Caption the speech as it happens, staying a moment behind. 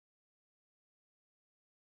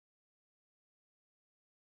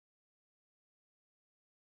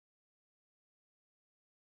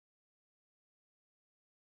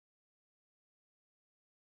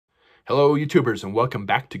Hello YouTubers and welcome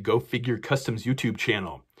back to Go Figure Customs YouTube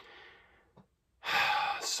channel.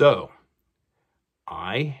 So,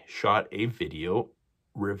 I shot a video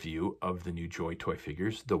review of the new Joytoy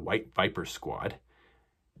figures, the White Viper Squad,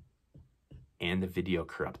 and the video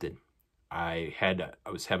corrupted. I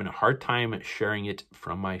was having a hard time sharing it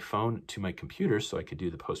from my phone to my computer so I could do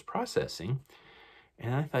the post-processing.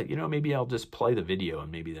 And I thought, maybe I'll just play the video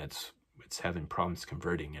and maybe it's having problems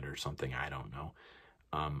converting it or something. I don't know.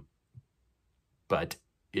 But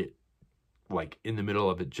it, like in the middle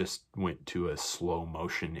of it, just went to a slow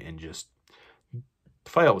motion and just the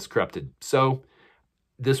file was corrupted. So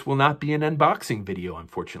this will not be an unboxing video,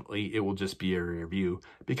 unfortunately. It will just be a review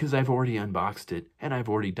because I've already unboxed it and I've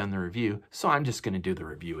already done the review. So I'm just going to do the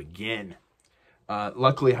review again.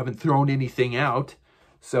 Luckily, I haven't thrown anything out.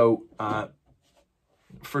 So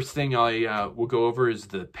first thing I will go over is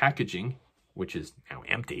the packaging, which is now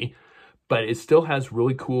empty. But it still has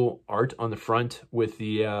really cool art on the front with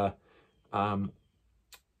the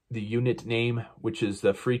unit name, which is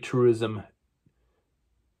the Free Tourism.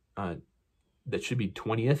 That should be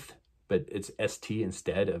 20th, but it's ST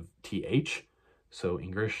instead of TH. So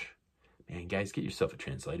English. Man, guys, get yourself a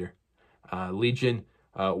translator. Legion,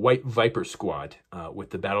 White Viper Squad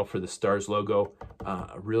with the Battle for the Stars logo.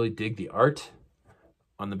 I really dig the art.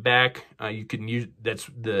 On the back, you can use, that's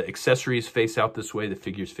the accessories face out this way, the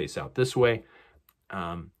figures face out this way.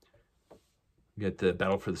 You get the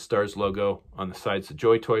Battle for the Stars logo. On the side's the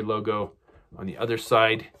Joytoy logo. On the other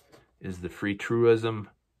side is the Free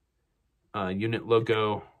Tourism unit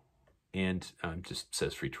logo, and just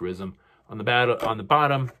says Free Tourism. On the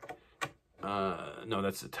bottom, no,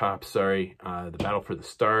 that's the top, sorry. The Battle for the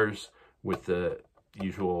Stars with the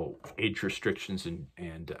usual age restrictions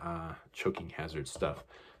and choking hazard stuff.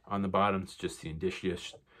 On the bottom, it's just the indicia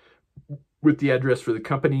with the address for the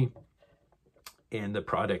company and the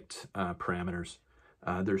product parameters.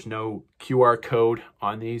 There's no QR code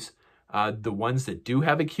on these. The ones that do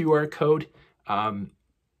have a QR code,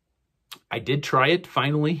 I did try it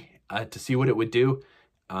finally to see what it would do,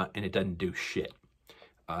 and it doesn't do shit.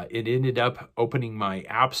 It ended up opening my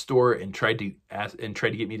app store and tried to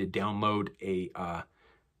get me to download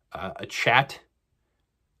a chat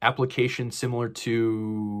application similar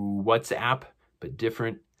to WhatsApp, but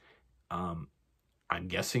different. I'm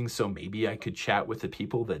guessing so maybe I could chat with the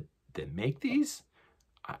people that make these.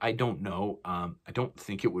 I don't know. I don't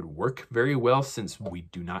think it would work very well since we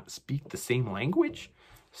do not speak the same language.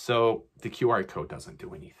 So the QR code doesn't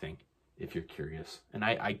do anything, if you're curious. And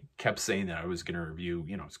I kept saying that I was going to review,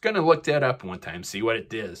 it's going to look that up one time, see what it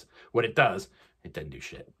does. It doesn't do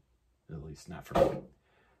shit. At least not for me.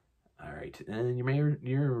 All right, and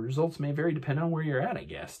your results may vary depending on where you're at, I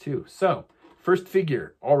guess, too. So, first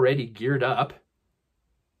figure, already geared up.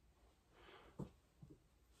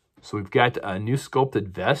 So we've got a new sculpted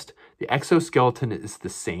vest. The exoskeleton is the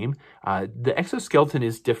same. The exoskeleton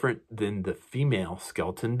is different than the female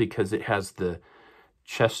skeleton because it has the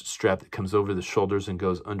chest strap that comes over the shoulders and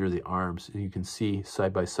goes under the arms. And you can see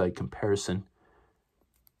side-by-side comparison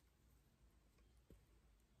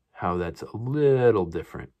how that's a little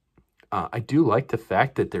different. I do like the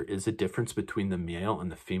fact that there is a difference between the male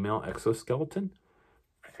and the female exoskeleton.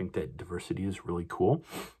 I think that diversity is really cool.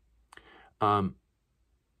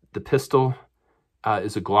 The pistol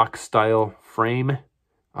is a Glock style frame,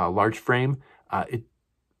 large frame. It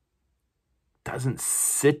doesn't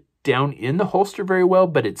sit down in the holster very well,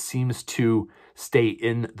 but it seems to stay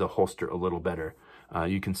in the holster a little better.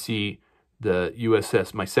 You can see the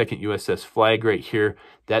USS, my second USS flag right here.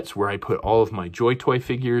 That's where I put all of my Joytoy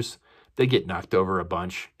figures. They get knocked over a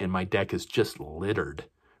bunch, and my deck is just littered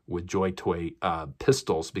with Joytoy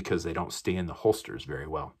pistols because they don't stay in the holsters very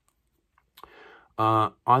well.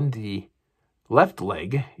 On the left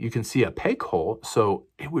leg, you can see a peg hole, so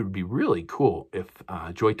it would be really cool if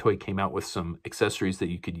Joytoy came out with some accessories that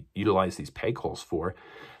you could utilize these peg holes for,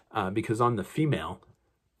 because on the female,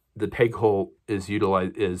 the peg hole is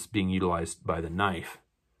being utilized by the knife,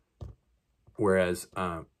 whereas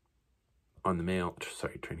on the male,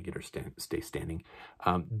 sorry, trying to get her stay standing,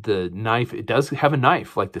 the knife, it does have a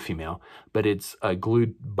knife like the female, but it's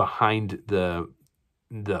glued behind the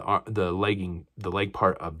leg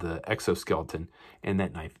part of the exoskeleton, and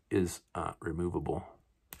that knife is removable.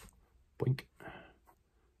 Blink.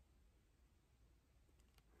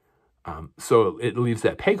 So it leaves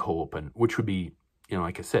that peg hole open, which would be,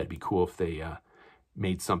 like I said, it'd be cool if they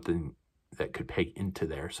made something that could peg into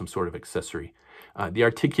there, some sort of accessory. The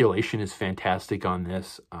articulation is fantastic on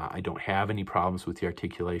this. I don't have any problems with the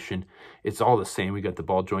articulation. It's all the same. We got the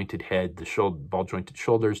ball jointed head, the ball jointed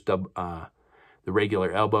shoulders, the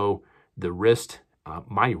regular elbow, the wrist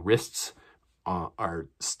My wrists are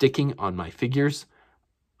sticking on my figures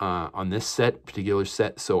on this particular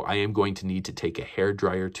set, so I am going to need to take a hair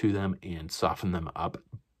dryer to them and soften them up.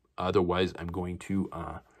 Otherwise, I'm going to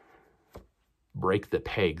break the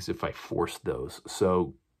pegs if I force those.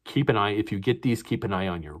 So keep an eye, if you get these, keep an eye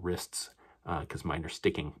on your wrists because mine are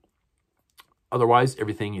sticking. Otherwise,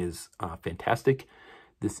 everything is fantastic.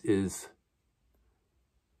 This is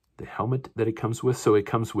the helmet that it comes with. So it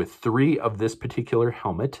comes with 3 of this particular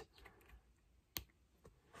helmet.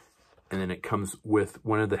 And then it comes with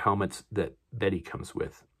one of the helmets that Betty comes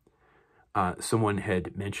with. Someone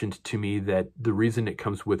had mentioned to me that the reason it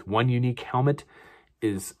comes with one unique helmet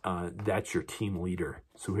is that's your team leader.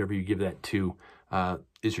 So whoever you give that to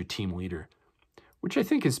is your team leader, which I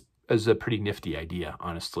think is a pretty nifty idea,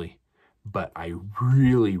 honestly. But I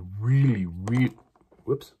really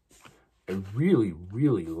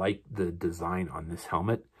like the design on this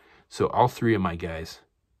helmet. So all 3 of my guys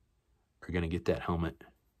are going to get that helmet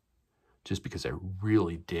just because I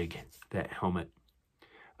really dig that helmet.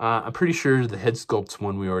 I'm pretty sure the head sculpt's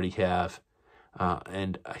one we already have.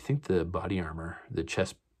 And I think the body armor, the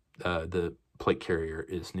chest, the plate carrier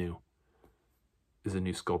is new. Is a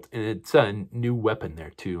new sculpt. And it's a new weapon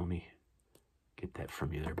there too. Let me get that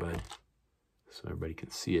from you there, bud, so everybody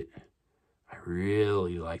can see it. I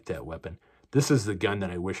really like that weapon. This is the gun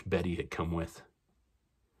that I wish Betty had come with.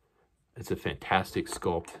 It's a fantastic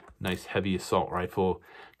sculpt. Nice heavy assault rifle.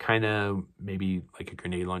 Kind of maybe like a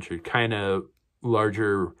grenade launcher. Kind of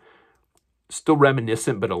larger, still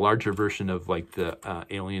reminiscent, but a larger version of like the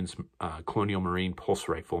Aliens Colonial Marine pulse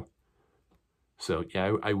rifle. So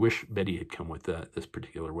yeah, I wish Betty had come with this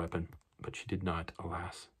particular weapon, but she did not,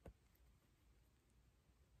 alas.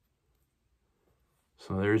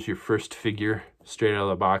 So there's your first figure straight out of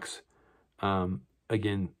the box.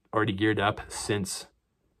 Again, already geared up since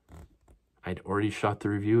I'd already shot the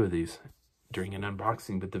review of these during an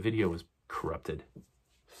unboxing, but the video was corrupted.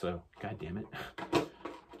 So, god damn it.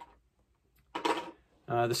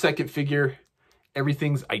 The second figure,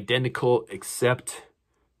 everything's identical except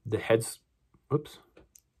the heads. Whoops.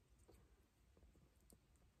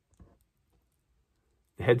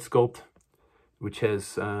 The head sculpt, which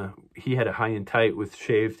has, he had a high and tight with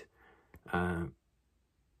shaved. No,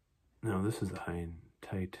 this is the high and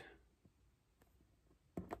tight.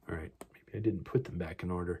 All right, maybe I didn't put them back in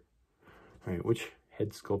order. All right, which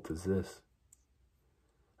head sculpt is this?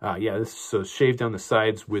 Yeah, this is so shaved down the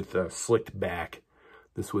sides with slicked back.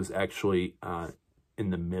 This was actually in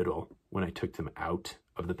the middle when I took them out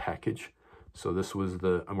of the package. So this was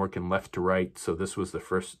I'm working left to right. So this was the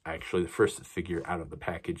first figure out of the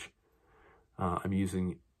package. I'm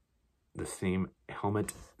using the same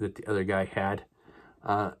helmet that the other guy had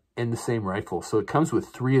and the same rifle. So it comes with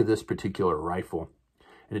 3 of this particular rifle.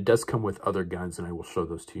 And it does come with other guns, and I will show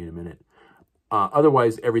those to you in a minute.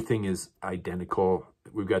 Otherwise, everything is identical.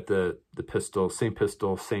 We've got the pistol, same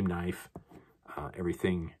knife.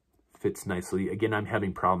 Everything fits nicely. Again, I'm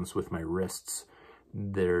having problems with my wrists.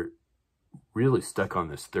 They're really stuck on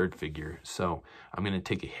this third figure. So I'm going to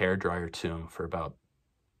take a hair dryer to them for about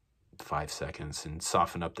 5 seconds and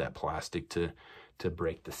soften up that plastic to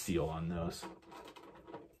break the seal on those.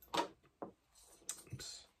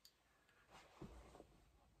 Oops.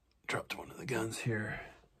 Dropped one of the guns here.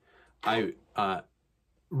 I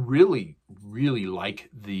really like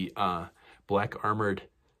the black armored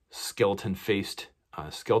skeleton-faced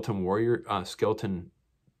skeleton warrior, skeleton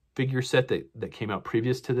figure set that came out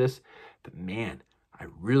previous to this. But man, I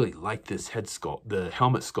really like this head sculpt, the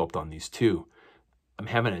helmet sculpt on these two. I'm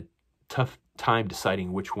having a tough time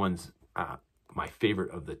deciding which one's my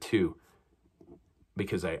favorite of the two,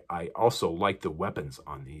 because I also like the weapons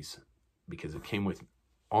on these, because it came with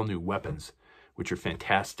all new weapons, which are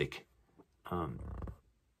fantastic.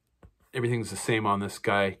 Everything's the same on this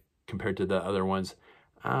guy compared to the other ones.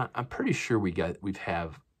 I'm pretty sure we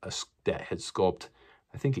have that head sculpt.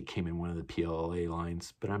 I think it came in one of the PLA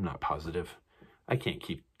lines, but I'm not positive. I can't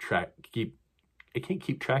keep track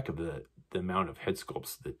of the amount of head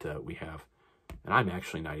sculpts that we have. And I'm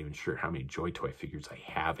actually not even sure how many Joytoy figures I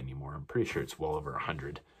have anymore. I'm pretty sure it's well over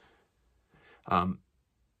 100.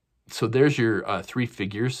 So there's your 3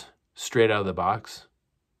 figures straight out of the box.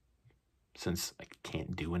 Since I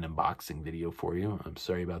can't do an unboxing video for you, I'm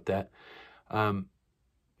sorry about that.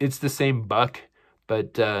 It's the same buck,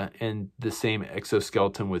 but and the same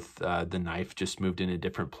exoskeleton with the knife, just moved in a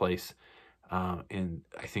different place. And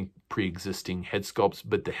I think pre-existing head sculpts,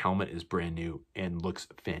 but the helmet is brand new and looks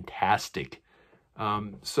fantastic.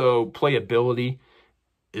 So playability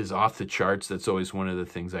is off the charts. That's always one of the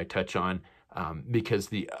things I touch on, because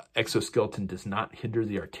the exoskeleton does not hinder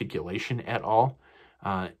the articulation at all.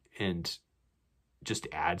 and just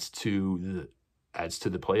adds to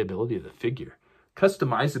the playability of the figure.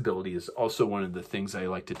 Customizability is also one of the things I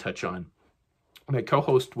like to touch on. My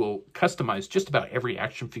co-host will customize just about every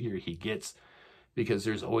action figure he gets, because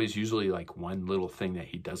there's always usually like one little thing that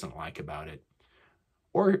he doesn't like about it.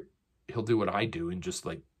 Or he'll do what I do and just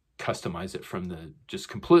like customize it from just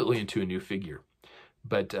completely into a new figure.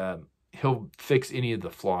 But he'll fix any of the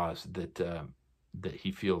flaws that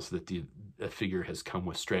he feels that the figure has come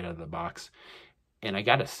with straight out of the box. And I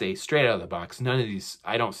gotta say, straight out of the box, none of these,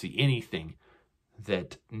 I don't see anything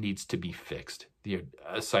that needs to be fixed.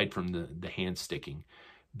 Aside from the hand sticking,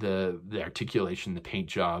 the articulation, the paint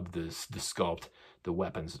job, the sculpt, the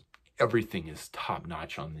weapons, everything is top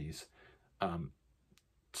notch on these.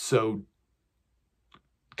 So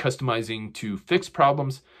customizing to fix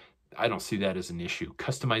problems, I don't see that as an issue.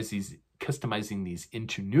 Customizing these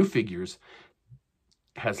into new figures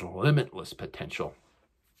has limitless potential.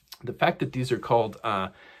 The fact that these are called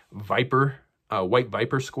White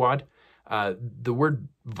Viper Squad, the word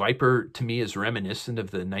Viper to me is reminiscent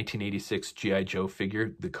of the 1986 G.I. Joe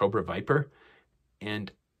figure, the Cobra Viper.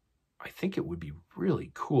 And I think it would be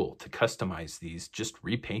really cool to customize these, just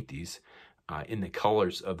repaint these in the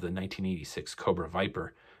colors of the 1986 Cobra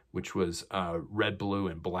Viper, which was red, blue,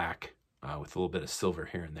 and black with a little bit of silver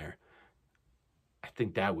here and there. I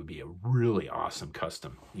think that would be a really awesome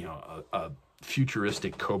custom, you know, a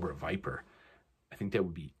futuristic Cobra Viper. I think that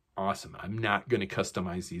would be awesome. I'm not going to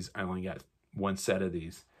customize these. I only got one set of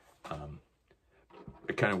these.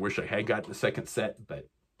 I kind of wish I had got the second set, but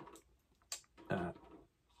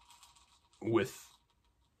with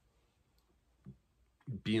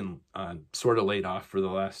being sort of laid off for the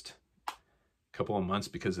last couple of months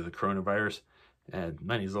because of the coronavirus,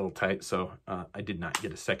 money's a little tight, so I did not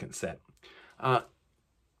get a second set.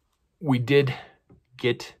 We did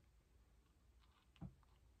get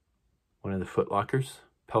one of the Foot Lockers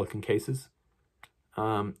Pelican cases.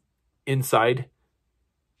 Inside,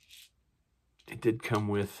 it did come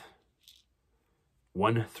with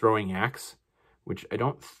one throwing axe, which I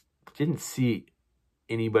didn't see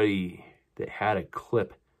anybody that had a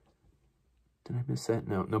clip. Did I miss that?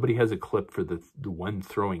 No, nobody has a clip for the one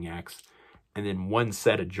throwing axe, and then one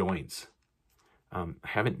set of joints. I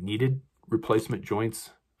haven't needed replacement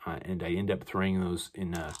joints, and I end up throwing those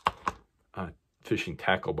in a fishing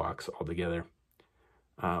tackle box altogether.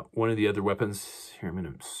 One of the other weapons here, I'm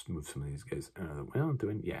going to move some of these guys out of the way. Well, I'm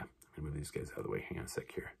going to move these guys out of the way. Hang on a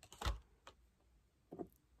sec here.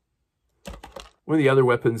 One of the other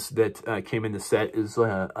weapons that came in the set is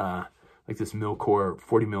like this Milcor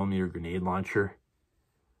 40mm grenade launcher.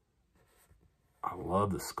 I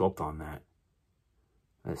love the sculpt on that.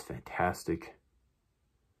 That's fantastic.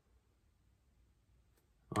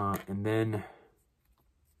 And then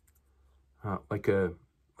like a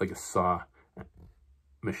saw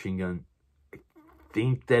machine gun. I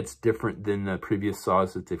think that's different than the previous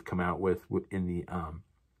saws that they've come out with in the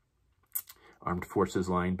Armed Forces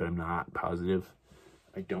line, but I'm not positive.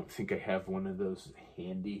 I don't think I have one of those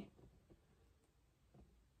handy.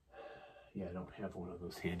 Yeah, I don't have one of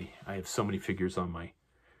those handy. I have so many figures on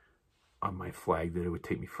my flag that it would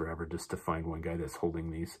take me forever just to find one guy that's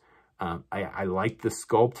holding these. I like the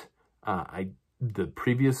sculpt. The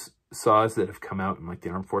previous saws that have come out in like the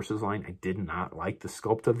Armed Forces line, I did not like the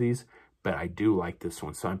sculpt of these, but I do like this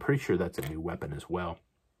one. So I'm pretty sure that's a new weapon as well.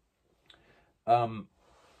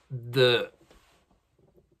 The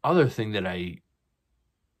other thing that I'm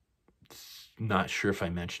not sure if I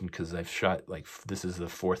mentioned, because I've shot, like, this is the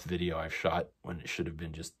 4th video I've shot when it should have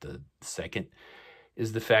been just the 2nd,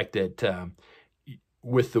 is the fact that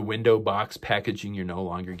with the window box packaging, you're no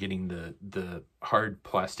longer getting the hard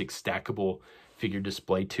plastic stackable figure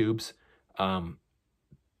display tubes.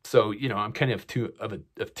 So, you know, I'm kind of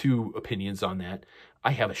of two opinions on that. I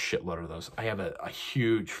have a shitload of those. I have a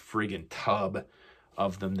huge friggin' tub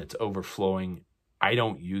of them that's overflowing. I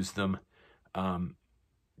don't use them,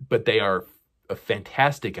 but they are a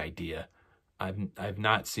fantastic idea. I've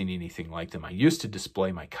not seen anything like them. I used to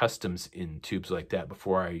display my customs in tubes like that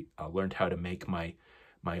before I learned how to make my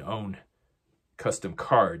own custom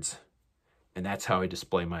cards, and that's how I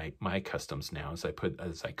display my customs now. As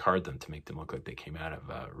I card them to make them look like they came out of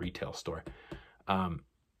a retail store.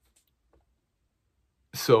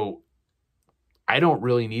 So I don't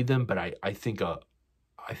really need them, but I think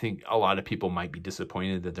a lot of people might be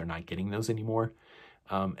disappointed that they're not getting those anymore.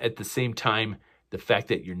 At the same time, the fact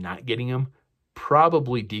that you're not getting them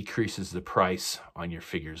probably decreases the price on your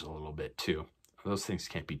figures a little bit too. Those things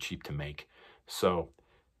can't be cheap to make. So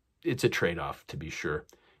it's a trade-off, to be sure.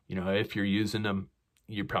 You know, if you're using them,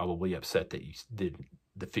 you're probably upset that you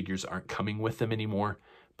the figures aren't coming with them anymore.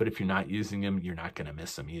 But if you're not using them, you're not going to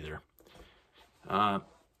miss them either.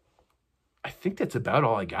 I think that's about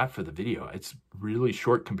all I got for the video. It's really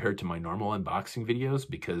short compared to my normal unboxing videos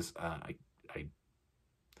because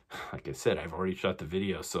like I said, I've already shot the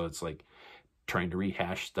video, so it's like trying to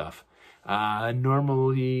rehash stuff.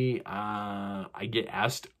 Normally, I get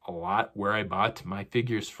asked a lot where I bought my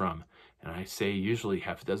figures from, and I say usually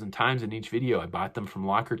half a dozen times in each video I bought them from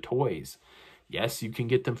Locker Toys. Yes, you can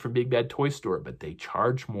get them from Big Bad Toy Store, but they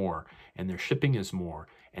charge more, and their shipping is more,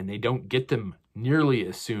 and they don't get them nearly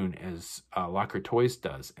as soon as Locker Toys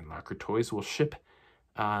does. And Locker Toys will ship,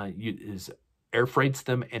 air freights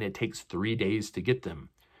them, and it takes 3 days to get them.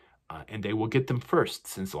 And they will get them first,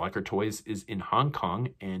 since Locker Toys is in Hong Kong,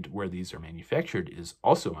 and where these are manufactured is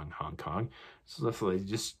also in Hong Kong. So they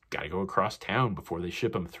just got to go across town before they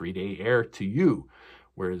ship them 3-day air to you,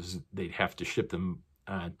 whereas they'd have to ship them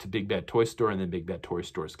to Big Bad Toy Store, and then Big Bad Toy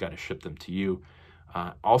Store's got to ship them to you.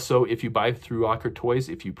 Also, if you buy through Locker Toys,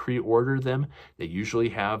 if you pre-order them, they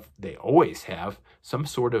always have some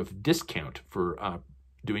sort of discount for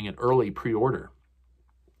doing an early pre-order.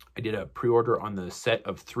 I did a pre-order on the set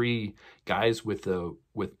of 3 guys with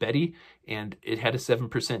Betty, and it had a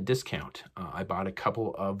 7% discount. I bought a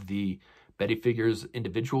couple of the Betty figures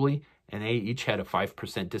individually, and they each had a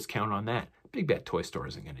 5% discount on that. Big Bad Toy Store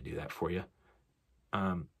isn't going to do that for you.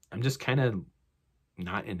 I'm just kind of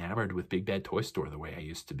not enamored with Big Bad Toy Store the way I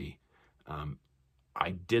used to be. I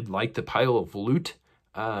did like the pile of loot,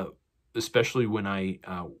 especially when I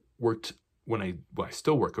worked. I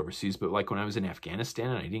still work overseas, but like when I was in Afghanistan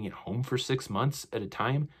and I didn't get home for 6 months at a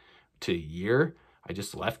time to a year, I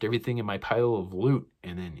just left everything in my pile of loot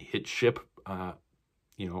and then hit ship,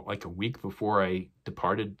 like a week before I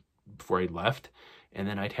departed, before I left. And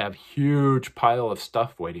then I'd have huge pile of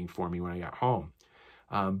stuff waiting for me when I got home.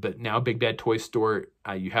 But now Big Bad Toy Store,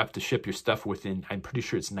 you have to ship your stuff within, I'm pretty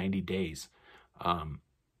sure it's 90 days.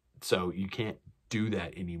 So you can't do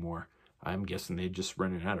that anymore. I'm guessing they're just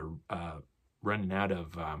running out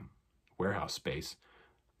of warehouse space.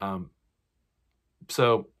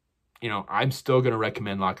 So, I'm still going to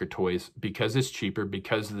recommend Locker Toys because it's cheaper,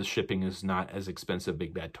 because the shipping is not as expensive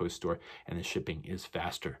Big Bad Toy Store, and the shipping is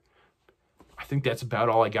faster. I think that's about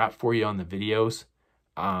all I got for you on the videos.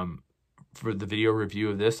 For the video review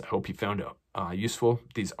of this, I hope you found it useful.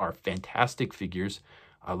 These are fantastic figures.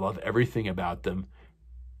 I love everything about them.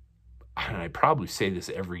 And I probably say this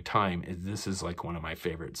every time, this is like one of my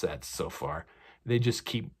favorite sets so far. They just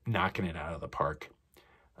keep knocking it out of the park.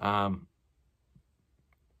 All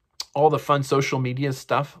the fun social media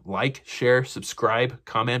stuff, like, share, subscribe,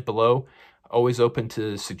 comment below. Always open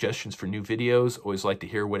to suggestions for new videos. Always like to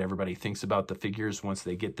hear what everybody thinks about the figures once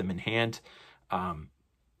they get them in hand.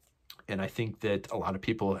 And I think that a lot of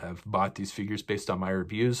people have bought these figures based on my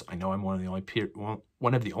reviews. I know I'm one of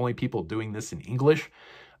the only people doing this in English.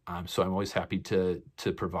 So I'm always happy to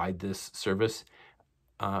provide this service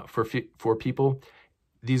for people.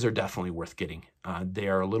 These are definitely worth getting. They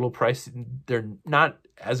are a little pricey. They're not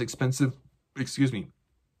as expensive,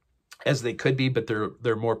 as they could be, but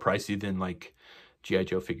they're more pricey than like G.I.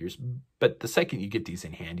 Joe figures. But the second you get these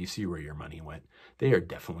in hand, you see where your money went. They are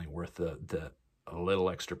definitely worth a little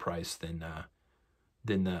extra price than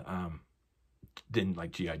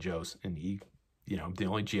like G.I. Joes. And the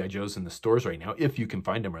only G.I. Joes in the stores right now, if you can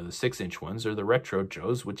find them, are the 6-inch ones or the Retro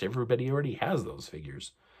Joes, which everybody already has those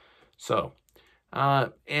figures. So,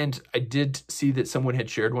 and I did see that someone had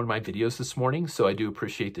shared one of my videos this morning, so I do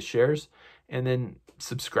appreciate the shares. And then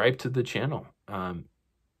subscribe to the channel.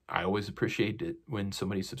 I always appreciate it when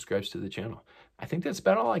somebody subscribes to the channel. I think that's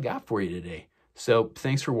about all I got for you today. So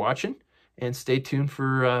thanks for watching, and stay tuned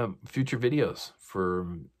for future videos for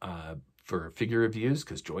figure reviews,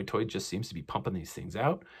 because Joytoy just seems to be pumping these things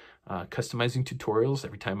out. Customizing tutorials.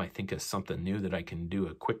 Every time I think of something new that I can do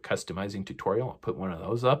a quick customizing tutorial, I'll put one of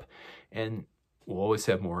those up. And we'll always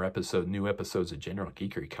have more new episodes of General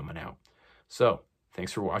Geekery coming out. So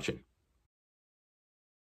thanks for watching.